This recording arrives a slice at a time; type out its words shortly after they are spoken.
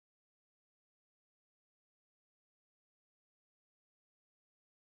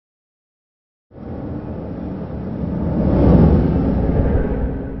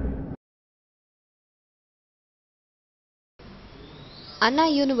Anna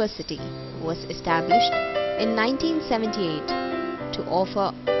University was established in 1978 to offer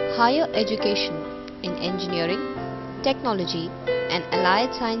higher education in engineering, technology and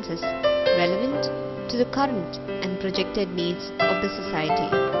allied sciences relevant to the current and projected needs of the society.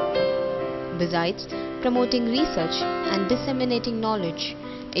 Besides promoting research and disseminating knowledge,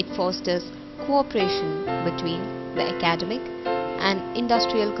 it fosters cooperation between the academic and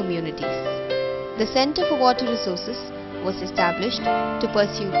industrial communities. The Center for Water Resources was established to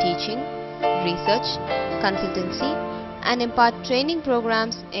pursue teaching, research, consultancy and impart training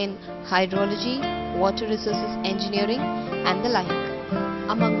programs in hydrology, water resources engineering and the like.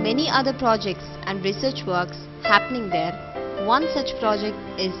 Among many other projects and research works happening there, one such project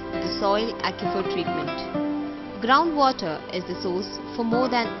is the soil aquifer treatment. Groundwater is the source for more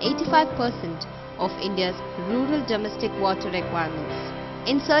than 85% of India's rural domestic water requirements.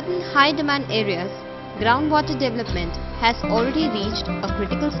 In certain high-demand areas, groundwater development has already reached a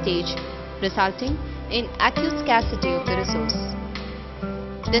critical stage, resulting in acute scarcity of the resource.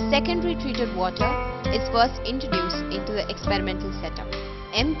 The secondary treated water is first introduced into the experimental setup.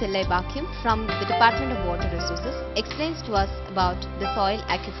 M. Bakim from the Department of Water Resources explains to us about the soil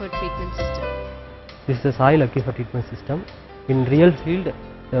aquifer treatment system. This is the soil aquifer treatment system. In real field,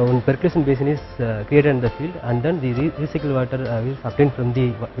 one percolation basin is created in the field, and then the recycled water is obtained from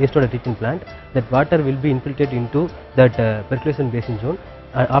the wastewater treatment plant. That water will be infiltrated into that percolation basin zone.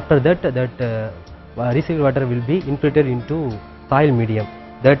 After that, recycled water will be infiltrated into soil medium.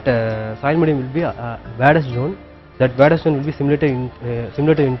 That soil medium will be a vadus zone. That vadus zone will be simulated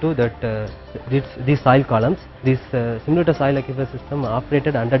into these soil columns. This simulated soil aquifer system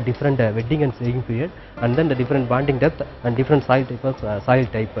operated under different wetting and soaking period, and then the different bonding depth and different soil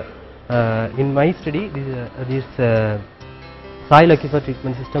type. In my study, this soil aquifer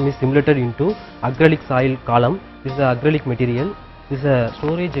treatment system is simulated into acrylic soil column. This is a acrylic material. This is a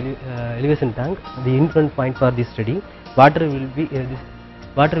storage elevation tank. The influence point for this study, water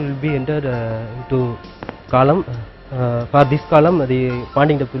will be entered into column. For this column, the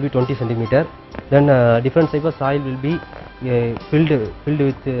bonding depth will be 20 cm. Then different type of soil will be filled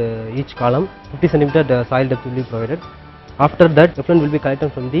with each column. 50 cm the soil depth will be provided. After that, effluent will be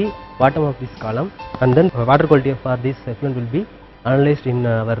collected from the bottom of this column, and then water quality for this effluent will be analyzed in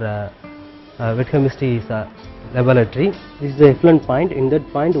our wet chemistry laboratory. This is the effluent point. In that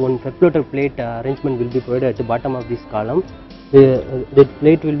point, one floater plate arrangement will be provided at the bottom of this column. The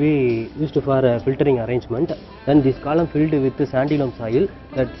plate will be used for filtering arrangement. Then this column filled with sandy loam soil.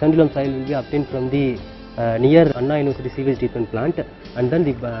 That sandy loam soil will be obtained from the near Anna University sewage treatment plant, and then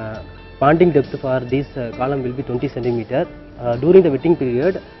the bonding depth for this column will be 20 cm. During the wetting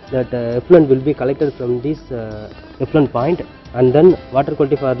period, that effluent will be collected from this effluent point, and then water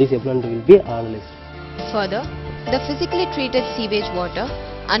quality for this effluent will be analyzed. Further, the physically treated sewage water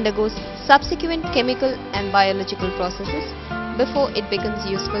undergoes subsequent chemical and biological processes before it becomes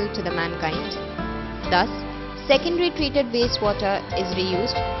useful to the mankind. Thus, secondary treated wastewater is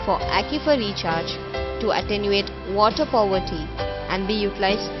reused for aquifer recharge to attenuate water poverty and be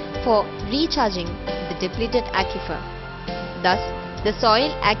utilized for recharging the depleted aquifer. Thus, the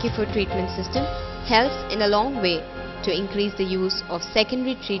soil aquifer treatment system helps in a long way to increase the use of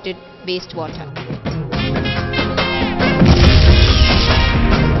secondary treated wastewater.